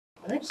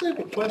I actually have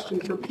a question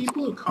for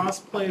people who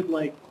cosplayed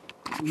like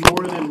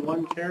more than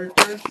one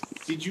character.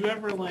 Did you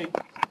ever like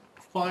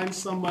find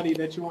somebody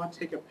that you want to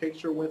take a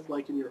picture with,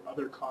 like in your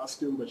other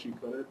costume, but you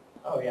couldn't?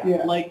 Oh yeah.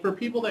 Yeah. Like for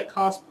people that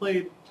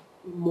cosplayed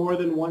more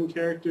than one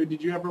character,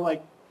 did you ever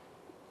like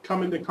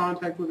come into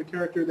contact with a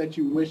character that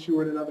you wish you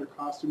were in another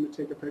costume to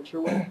take a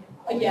picture with?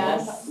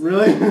 Yes.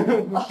 Really?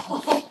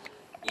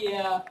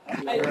 Yeah.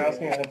 You're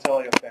asking an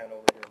Natalia fan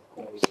over here.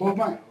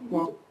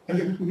 Well, I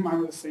think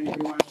mine was the same.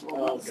 Pretty much.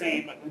 Well, not the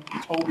same, but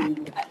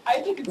Toby.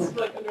 I think it's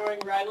like annoying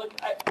where I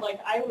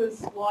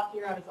was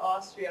walking around as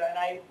Austria and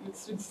I would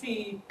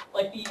see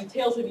like the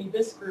Tales of the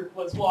Abyss group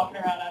was walking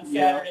around on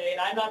Saturday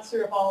and I'm not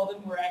sure if all of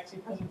them were actually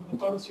present for the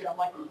photo shoot. I'm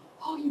like,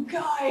 oh you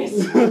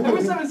guys, I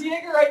wish I was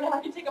Jaeger right now.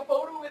 I could take a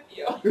photo with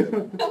you.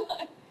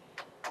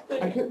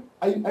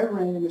 I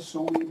ran into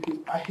so many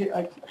people.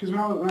 Because when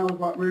I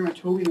was wearing my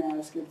Toby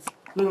mask, it's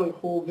literally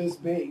whole this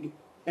big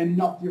and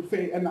not your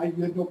face, and I had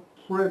no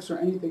pricks or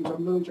anything, so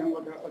I'm literally trying to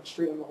look at like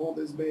straight at the hole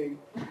this big.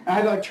 And I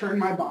had to like turn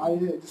my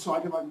body so I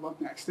could like look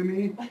next to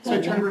me. So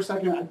I turned for a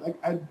second.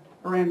 I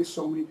ran into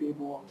so many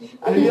people.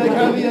 I'd be like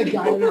kind of be like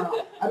guided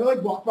around. I'd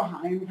like walk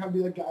behind and kind of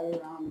be like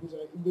guided around because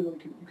I literally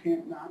you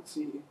can't not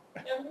see.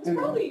 Yeah, it was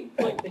probably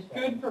like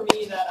good for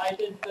me that I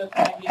did the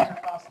Jaeger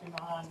costume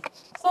on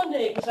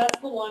Sunday because that's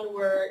the one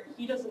where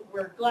he doesn't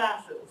wear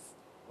glasses.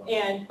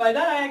 And by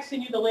that I actually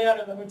knew the layout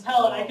of the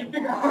hotel and I could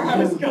figure out where I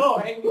was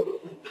going.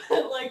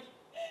 But like,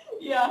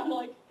 yeah, I'm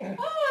like, oh,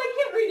 I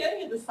can't read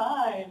any of the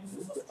signs.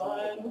 This is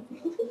fun.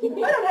 I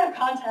don't have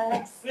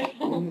contacts. Did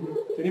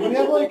anybody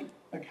have like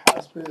a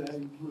cosplay that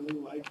I really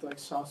liked? Like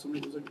saw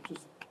somebody who was like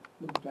just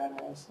a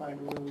badass, like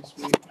really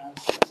sweet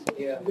cosplay.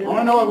 Yeah. I want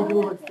to know what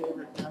people like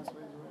favorite cosplays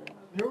were.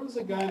 There was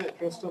a guy that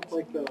dressed up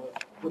like the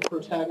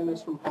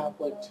protagonist from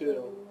Half-Life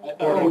 2. I thought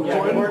Oh, yeah,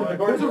 Gordon.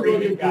 Gordon's a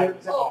really good guy.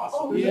 That's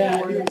awesome. Yeah,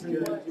 Gordon he was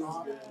was good. He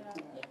was good.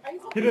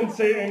 He didn't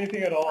say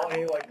anything at all, and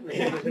he like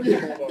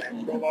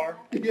crowbar.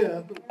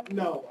 Yeah,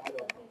 no, I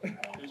don't.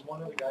 There's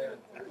one other guy on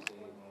Thursday,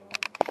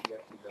 she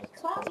actually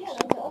does Wow, yeah,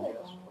 that was the other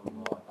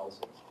from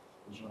Elsa's.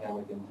 And she had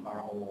like an entire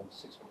whole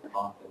 6-foot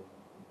coffin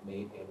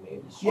made.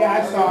 Yeah,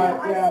 I saw it.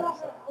 I Yeah, saw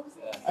her.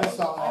 I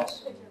saw it.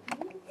 Awesome.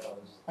 That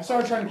was I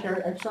started trying to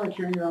carry. I started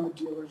carrying her around the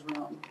dealer's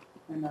room,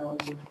 and I was.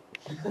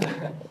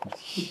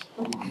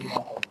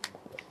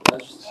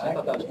 I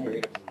thought that was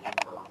great.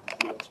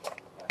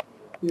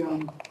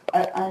 Yeah, I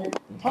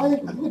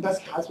think the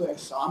best cosplay I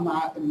saw. I'm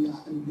not an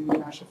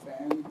Inuyasha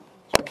fan.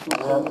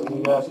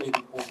 You actually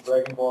pulled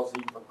Dragon Ball Z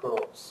for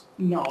girls.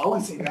 No, I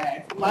wouldn't say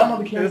that. I don't know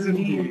the character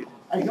name.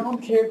 I don't know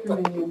the character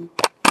name.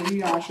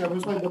 Inuyasha. It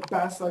was like the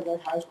best, like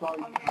highest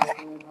quality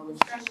cosplay. I was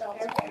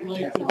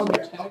Like the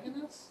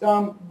protagonist?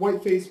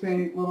 white face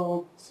paint,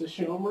 little.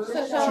 Sashoma?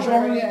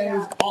 Shoshone, yeah,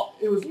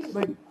 it was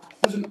like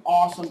it was an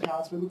awesome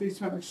cosplay. They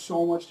spent like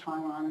so much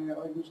time on it.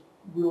 Like it was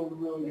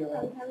really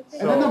good.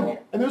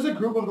 And there's a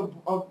group I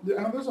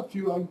know there's a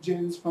few like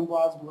Jins from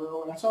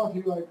BlazBlue, and I saw a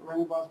few like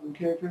random BlazBlue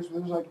characters. But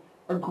there was like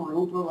a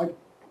group of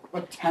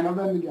like 10 of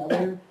them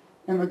together,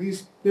 and like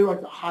they were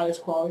like the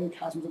highest quality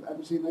costumes I've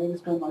ever seen. They had to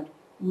spend like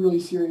really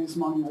serious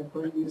money like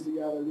putting these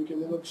together because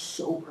they look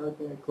so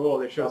perfect. Cool,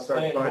 they should have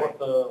started fighting.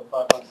 North of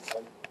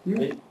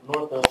 500,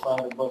 north of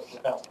 500 bucks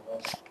per costume,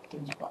 right?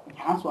 It's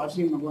possible. I've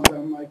seen the ones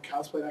on like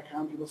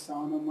cosplay.com, people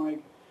selling them.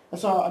 Like I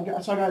saw a guy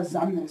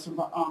Zennis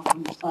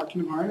from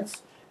Kingdom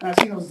Hearts, and I've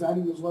seen those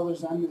leather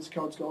Zennis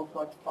coats go for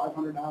like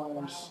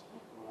 $500,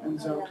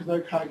 and so because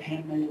they're kind of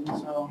handmade, and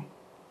so.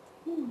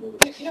 You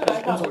know what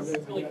I thought was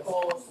really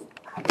cool is,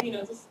 you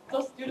know,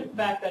 just due to the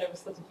fact that it was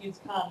such a huge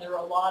con, there were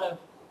a lot of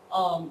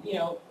you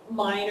know,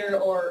 minor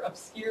or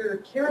obscure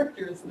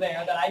characters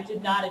there that I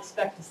did not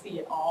expect to see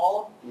at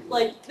all.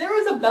 Like, there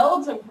was a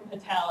Belgium from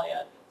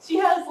Italia. She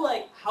has,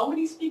 like, how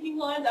many speaking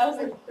lines? I was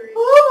like,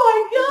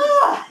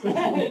 oh my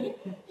god!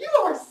 You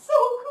are so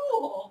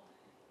cool!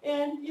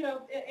 And, you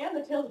know, and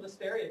the Tales of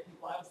Vesperia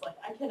people, I was like,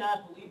 I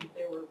cannot believe that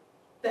there were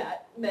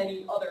that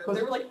many other,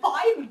 there were like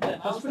 5 of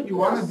them. That's what you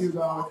want to do,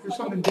 though. If there's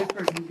something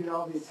different, you get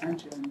all the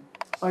attention.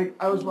 Like,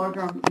 I was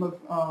walking around with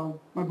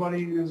my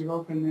buddy and his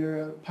girlfriend, they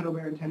were Pedal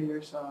Bear and Teddy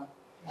Bear saw.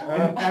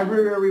 And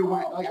everywhere we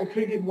went, like, I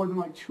couldn't get more than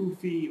like 2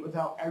 feet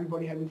without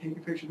everybody having to take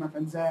a picture of my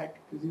friend Zach,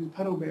 because he was a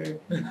Pedal Bear.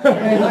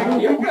 And,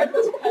 like, Your friend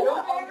was Pedal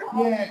Bear?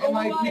 yeah, and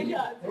like, oh my he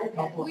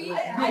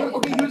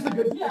was the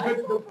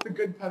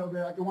good Pedal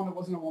Bear, like the one that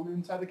wasn't a woman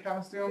inside the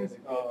costume.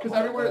 Because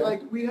everywhere,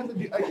 like, we had to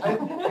do, like,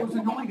 it was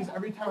annoying because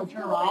every time I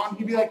turn around,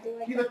 he'd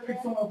pick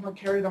someone up and like,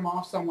 carry them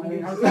off somewhere.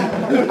 And I was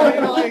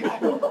like,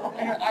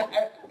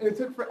 it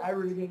took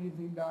forever to get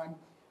anything done.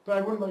 But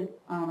I wouldn't, like,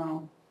 I don't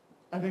know.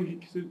 I think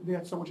because they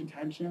had so much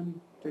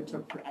attention, they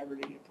took forever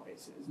to get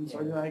places. And so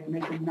I like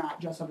make them not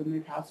dress up in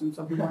their costumes.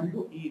 So we wanted to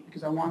go eat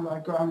because I wanted to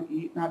like go out and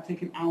eat, not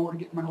take an hour to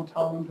get my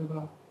hotel room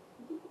to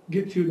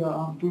get to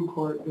the food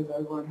court because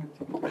everyone had to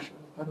take a picture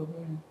of the Pedal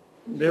Bear.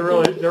 There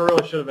really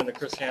should have been a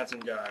Chris Hansen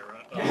guy,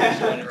 right? I've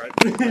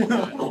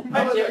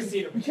never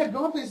seen We kept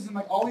going places and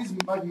like all these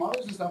like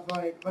mothers and stuff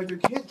like their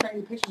kids trying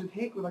to get pictures to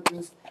take with like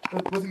this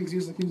that wasn't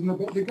exist like using the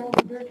girl with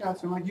the bear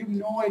costume. Like you have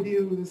no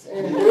idea who this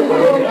is.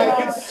 Like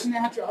you could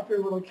snatch up your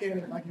little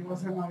kid like it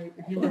wasn't like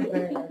if you were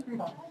there.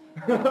 Did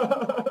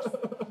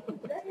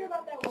I hear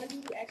about that one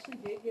dude who actually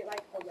did get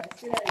like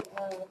arrested at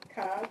con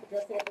for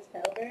dressing up as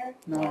Pedal Bear?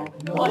 No.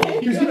 What?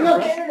 He was this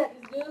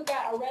dude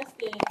got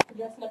arrested for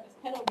dressing up as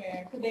Pedal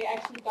Bear because they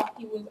actually thought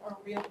he was a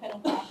real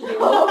pedophile. They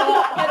looked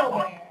up Pedal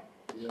Bear.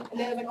 And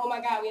they was like, oh my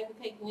God, we have to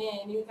take you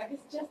in. He was like,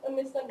 it's just a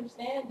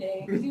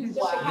misunderstanding. Because he was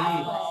just a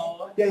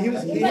cosplay. Yeah, he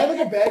had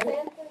like a bag.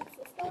 San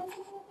Francisco?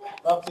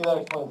 Obviously, that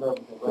explains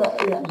everything.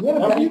 Yeah, he had a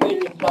bag. Everything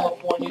in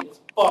California is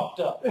fucked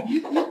up. You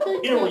think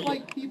Here that we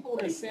like people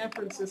in San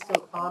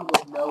Francisco con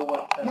would know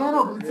what?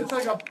 No, but it's just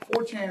like a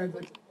 4chan. It's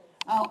like,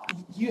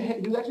 he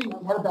was actually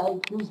had a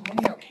bag. He was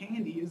handing out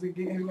candy. He was like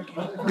handing out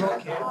candy for little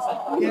kids.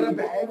 He had a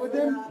bag with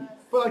him,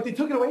 but like they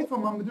took it away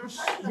from him. But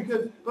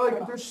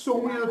there's so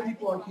many other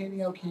people like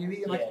handing out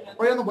candy, and like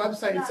right on the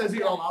website it says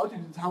you're allowed to.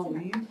 It's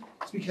Halloween.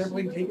 Just be careful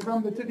who you take it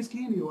from. They took his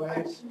candy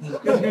away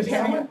because he was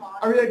handing it.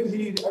 I really like to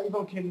see every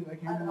little kid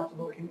like handing out the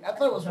little candy. I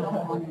thought it was really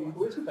funny.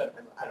 Who is it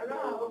better? I don't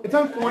know. It's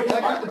on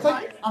 4chan. It's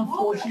like on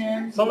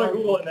 4chan. Somebody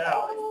Google it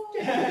now.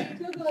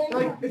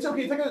 Like it's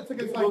okay. It's like a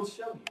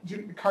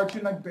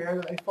cartoon like bear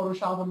that they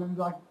Photoshop them into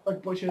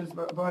like bushes,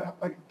 but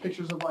like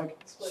pictures of like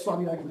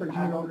slutty like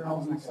 13-year-old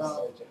girls and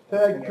stuff. They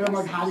like put them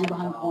like hiding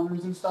behind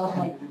corners and stuff,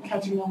 and, like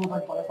catching them with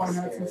like butterfly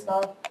nets and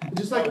stuff. It's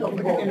just like an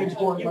image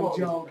board like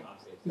joke.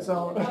 And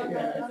so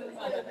yeah.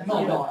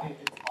 No, it's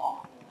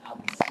off.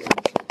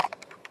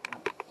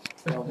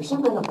 There's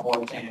something on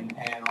 4chan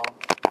panel.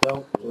 I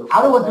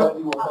would have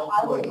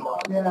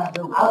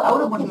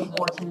went to the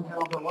 4chan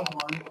panel if there was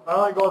one. I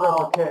only go there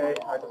for K.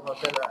 I'll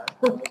say that.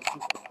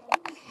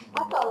 I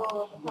thought one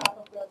was the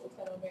pop-up girls at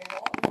Pedal Bear.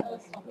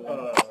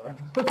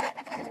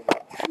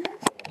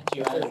 Did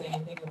you guys say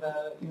anything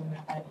about Ian?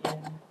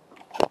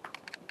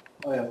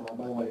 Oh yeah,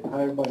 by the way,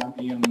 hi everybody, I'm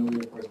Ian, I'm new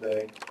here first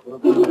day.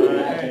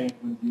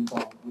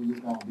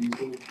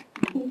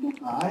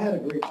 I had a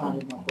great time.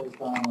 It was my first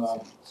time.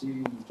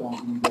 She was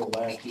trying to go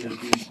last year.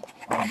 She's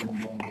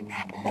been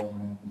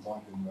going and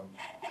talking.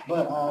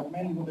 But I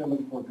mainly went there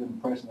looking for a good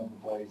impression of the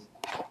place,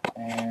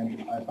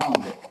 and I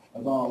found it.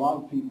 I saw a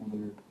lot of people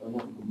there. I was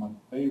looking for my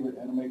favorite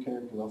anime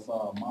characters. I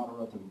saw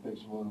Madara, took a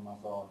picture with him. I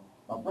saw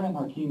my friend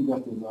Hakeem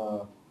dressed as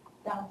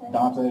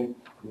Dante.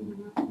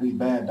 Really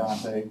bad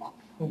Dante.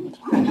 I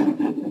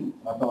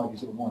felt like he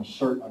should have worn a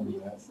shirt under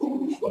that,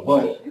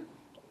 but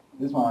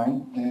it's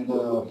fine. And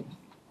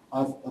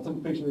I took a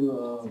picture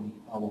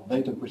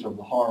they took a picture of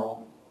Lahara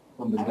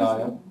from this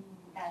guy,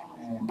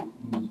 and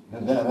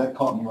that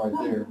caught me right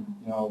there.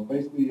 You know,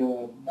 basically,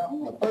 the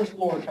first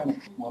floor kind of,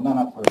 well,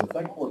 not first, the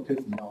second floor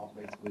pissed me off,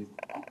 basically.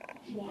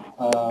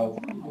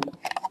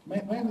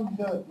 Mainly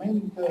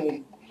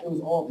because it was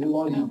all these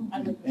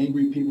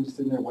angry people just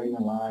sitting there waiting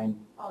in line.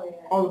 Oh, yeah.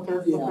 Oh, the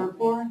third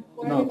floor?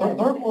 No,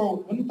 third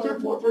floor.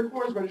 Third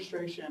floor is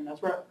registration.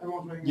 That's where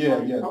everyone's waiting.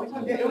 Yeah. Yeah,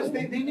 it was,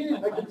 they made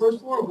it, like, the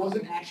first floor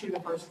wasn't actually the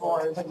first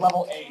floor. It was, like,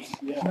 level A.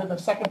 Yeah. And then the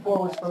second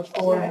floor was first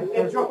floor.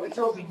 It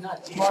drove me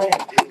nuts. You had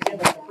like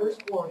the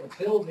first floor of the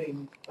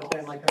building, but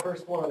then like the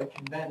first floor of the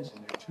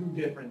convention. They're two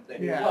different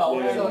things. Yeah. Well,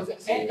 Yeah. so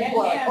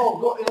people are like, oh,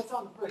 go, it's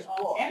on the first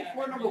floor. And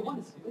floor number 1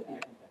 is completely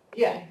different.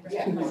 Yeah.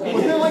 Was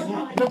there, like,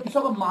 you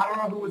saw the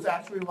Madara who was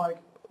actually, like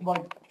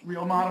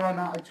real Madara,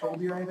 not like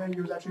Toby or anything?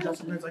 He was actually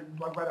dressed in his, like,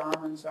 blood red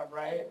armor and stuff,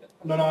 right?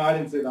 No, I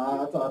didn't say that.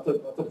 I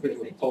took a picture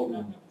with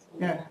Toby.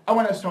 Yeah, I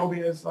went as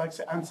Toby on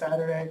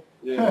Saturday.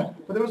 Yeah.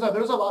 But there was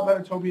a lot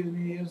better Toby than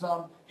me. He was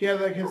he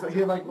had like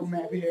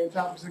nappy hair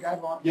top because the guy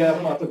bought. Yeah,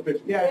 that's why I took a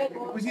picture. Yeah,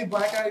 was he a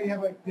black guy? He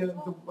had like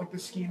the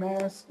ski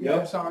mask. Yeah,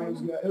 Yep. I saw him. It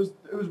was good.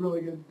 It was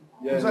really good.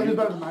 Yeah, It was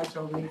better than my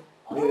Toby.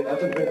 Yeah, I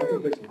took a picture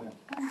with him.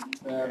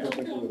 Yeah, I took a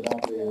picture with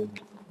Dante.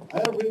 I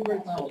had a really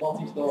great time. I bought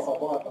some stuff. I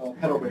bought a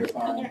Pedal Bear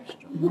sign,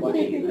 like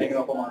hanging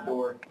up on my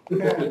door. I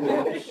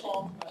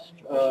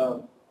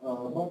bought a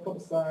couple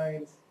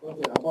signs. I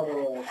bought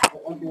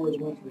afterwards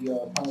went to the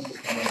comic book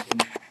convention,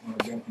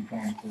 Japanese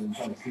comics and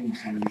tried to see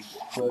series.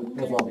 But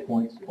that's all the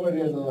point. Point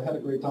is, I had a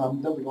great time.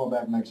 Definitely going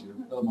back next year.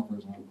 That was my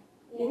first one.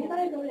 Did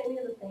anybody go to any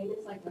of the famous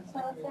like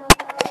restaurants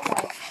downtown,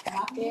 like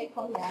Lafayette,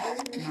 Cognac?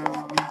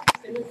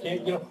 You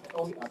can't get a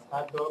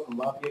hot dog from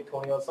Lafayette,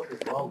 Coney,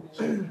 something's wrong with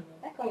you.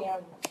 That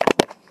Cognac.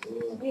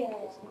 Yeah.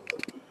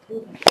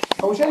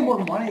 I wish I had more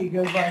money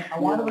because like I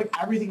wanted like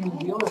everything in the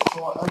dealer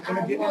store,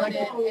 like in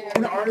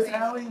the artist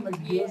alley and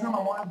like dealer's room. I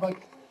wanted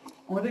like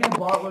one thing I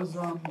bought was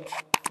a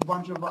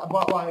bunch of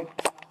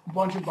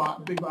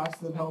big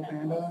boxes of Hello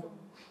Panda.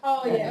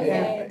 Oh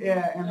yeah.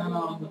 Yeah, and then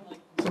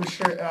some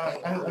shirt,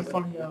 a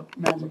funny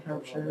Magic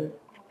Herb shirt.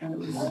 And it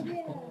was,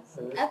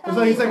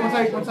 he's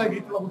like, once I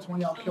get to level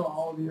 20, I'll kill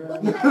all of you.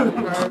 Oh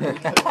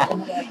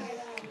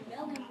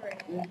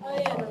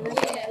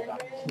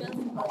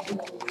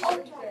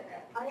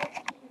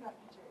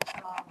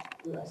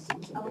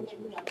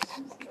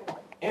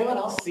yeah. anyone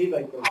else see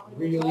like the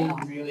really,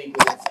 really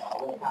good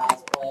Zelda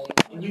cosplay?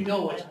 And you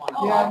know which one.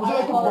 Yeah, was it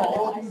like a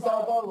ball looking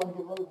Zelda? Like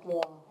it looked,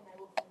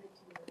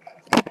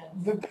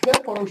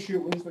 that photo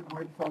shoot was a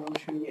great photo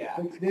shoot. Yeah.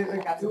 It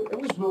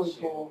was really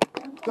cool.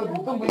 The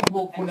Link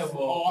Wolf was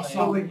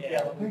awesome.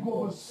 Yeah. Link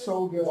Wolf was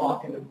so good.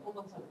 Walking.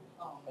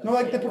 No,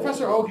 like the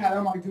Professor Oak had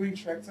him like doing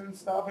tricks and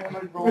stuff, and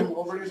like rolling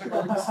over. He was like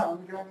the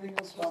stomach and everything.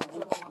 It was fun.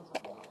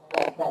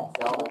 That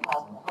Zelda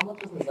costume. How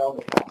much was the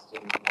Zelda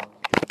costume?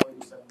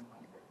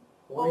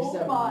 4,700. Oh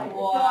my For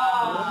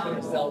god.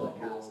 the Zelda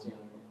costume.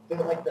 They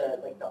were like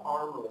the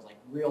armor was like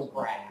real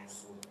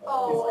brass.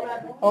 Oh,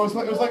 Oh, it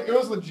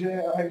was legit.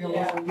 Yeah,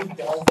 he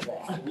does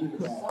that.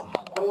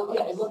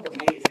 Yeah, it looked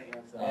amazing.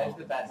 Yeah, it's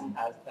the best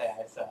cosplay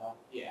I saw.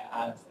 Yeah,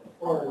 honestly.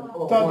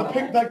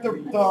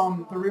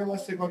 The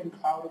realistic looking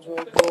cloud was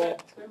really cool.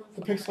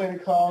 The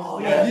pixelated cloud. Oh,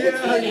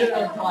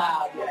 yeah.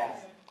 Cloud, yeah.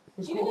 It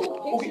was Even in the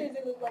cool. pictures,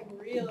 it looked like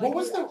real. What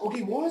was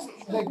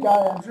that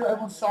guy? I'm sure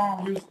everyone saw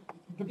him. He was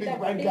the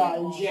big red guy.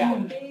 He was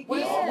huge.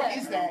 What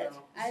is that?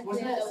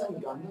 Wasn't that some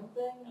Gundam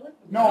thing?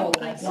 No.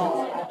 I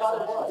thought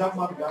it was. Talking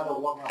about the guy that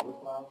walked out with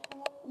cloud.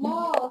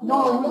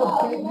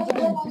 No, he was a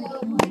big,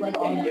 huge red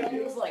arm. He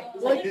was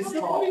like this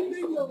tall.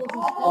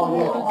 Oh,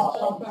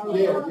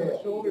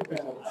 yeah. Shoulder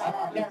pads. I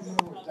can't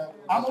remember what that.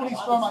 I'm only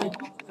from like.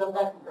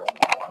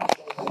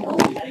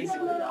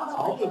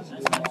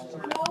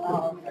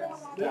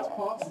 That's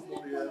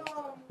possible, yeah.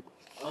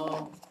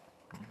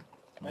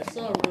 I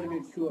saw a really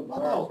good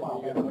Kuwabara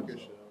from the Hooker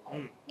show.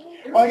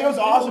 Like it was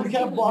awesome. He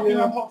kept blocking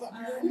up all the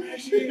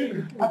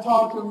time. I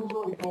talked to him. It was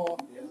really cool.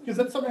 Because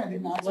that's something I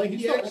did not Like, see.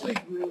 he actually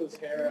grew his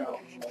hair out.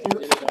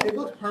 It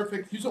looked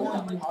perfect. He's the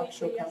only Yu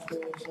Hakusho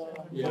cosplayer.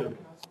 So. Yeah.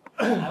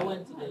 I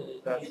went to the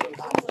Yu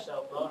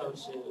Hakusho photo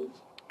shoot.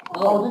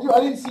 Oh, did you? I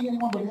didn't see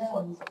anyone but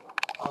him.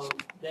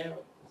 There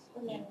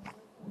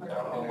were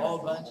a whole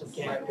bunch of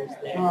characters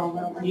there. Oh,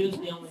 no. He was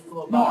the only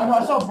cool No,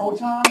 I saw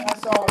Botan. I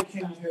saw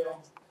King too.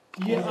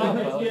 Yeah,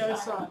 I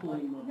saw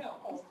Kulima.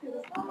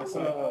 I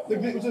saw,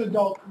 It was an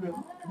adult.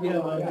 yeah, the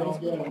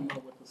adult one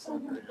with the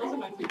sucker. Those are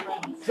my two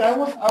friends. So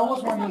I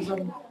almost wanted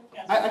to.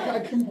 I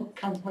couldn't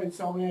contemplate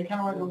selling it. I kind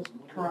of wanted to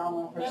go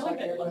Kurama for a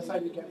second, but I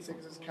decided to get it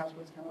because this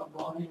cosplay is kind of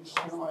boring. It's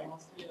kind of like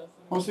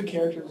most of the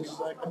characters is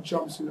like a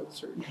jumpsuit of a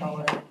certain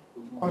color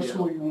or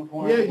school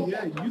uniform.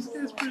 Yeah,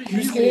 Yusuke's pretty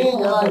easy. Yusuke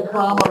and like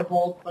Kurama are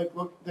both like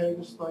look. They're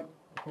just like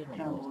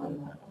kind of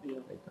boring.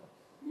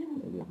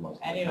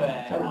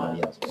 Anyway,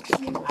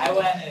 I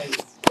went as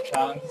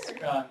Trunks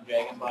from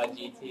Dragon Ball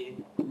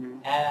GT,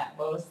 and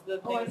most of the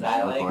things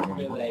I liked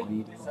were like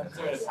some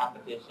sort of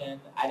competition.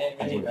 I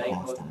didn't really like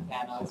most of the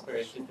panels where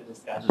it's just a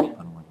discussion,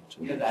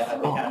 because I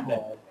thought they kind of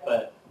bad.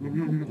 But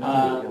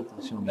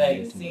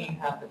like singing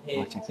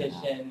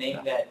competition, name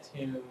that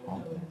tune,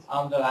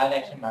 the live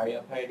action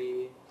Mario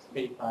Party.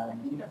 Pretty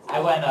fun.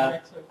 I went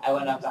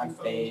up on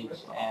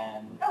stage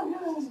and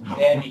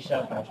they had me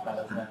shove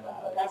marshmallows in my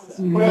mouth.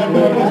 So.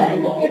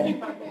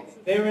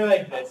 They were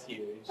like this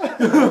huge.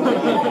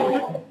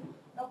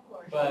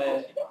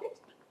 But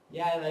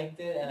yeah, I liked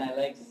it, and I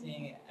liked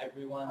seeing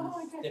everyone's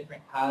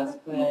different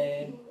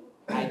cosplay.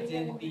 I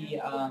did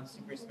the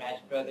Super Smash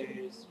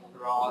Brothers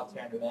Brawl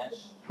tournament.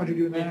 How'd you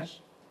do that?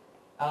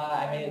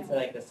 I made it to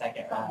like the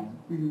second round,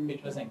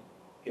 which wasn't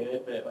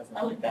good, but it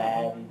wasn't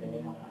bad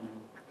either.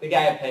 The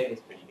guy I played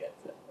was pretty good.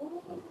 So.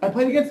 I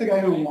played against the guy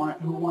who won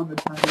the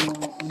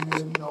tournament and he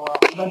didn't go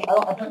up.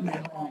 I put melee,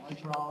 I don't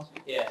like draws.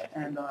 Yeah.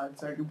 And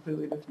it's a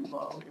completely different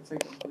ball. It's like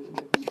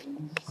completely different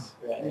things.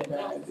 Right.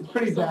 It's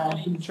pretty bad.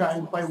 You try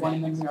and play one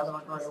and then the other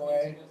one right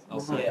away. Yeah. I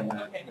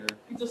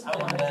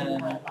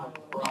won the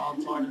Brawl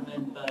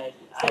tournament, but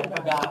I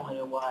forgot when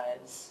it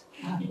was.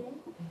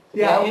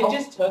 Yeah, it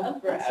just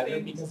took forever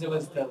because it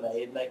was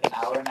delayed like an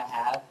hour and a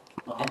half.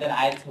 And then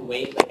I had to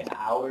wait like an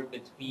hour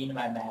between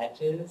my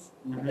matches.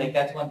 Like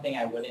that's one thing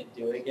I wouldn't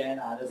do again,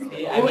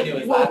 honestly. I mean, it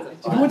was lots of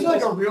fun. If you went to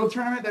like a real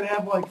tournament, they'd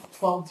have like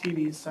 12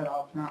 TVs set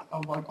up, not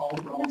of like all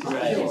the roles.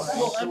 Right.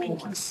 Well, I mean,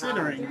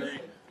 considering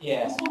they...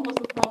 Yeah.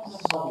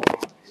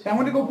 I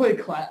want to go play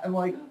I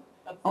want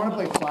to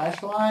play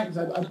Flashlight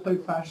because I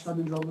played Flashlight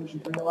in Revolution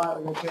 3 a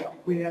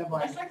lot. We have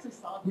like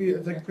it's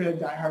like pretty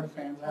diehard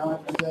fans. I don't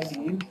have to play that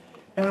game,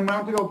 and I'm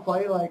about to go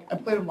play I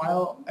played a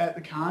while at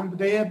the con, but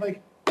they had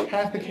like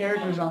half the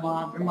characters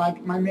unlocked, and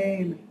like my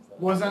main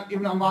wasn't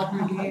even unlocked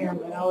in the game,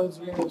 and I was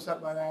really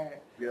upset by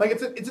that. Like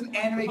it's an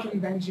anime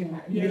convention,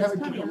 and you have a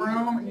game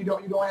room, and you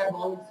don't have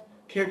all the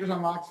characters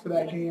unlocked for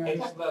that game.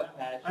 It's about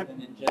Clash of the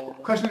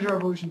Ninja. Clash of Ninja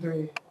Revolution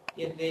 3.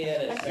 Yeah, they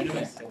had a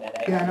tournament for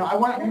that. Yeah, no,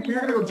 we were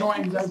gonna go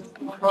join because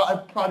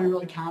I'm probably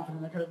really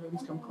confident I could have at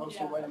least come close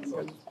to winning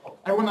because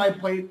everybody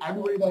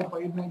that I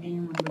played in that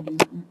game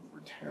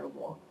were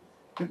terrible.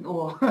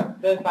 Well,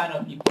 The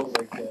final people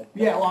were good.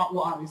 yeah, well,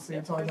 obviously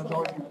that's always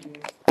gonna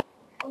be.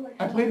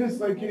 I played this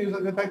like he was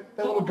that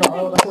little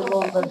dog, that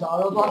dog that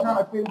was walking around.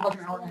 I played him like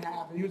an hour and a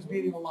half, and he was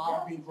beating a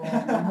lot of people.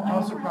 I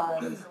was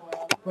surprised,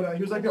 but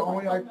he was like the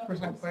only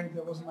person I played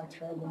that wasn't like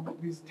terrible.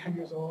 He's 10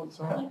 years old,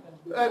 so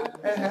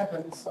it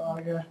happens. So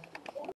yeah.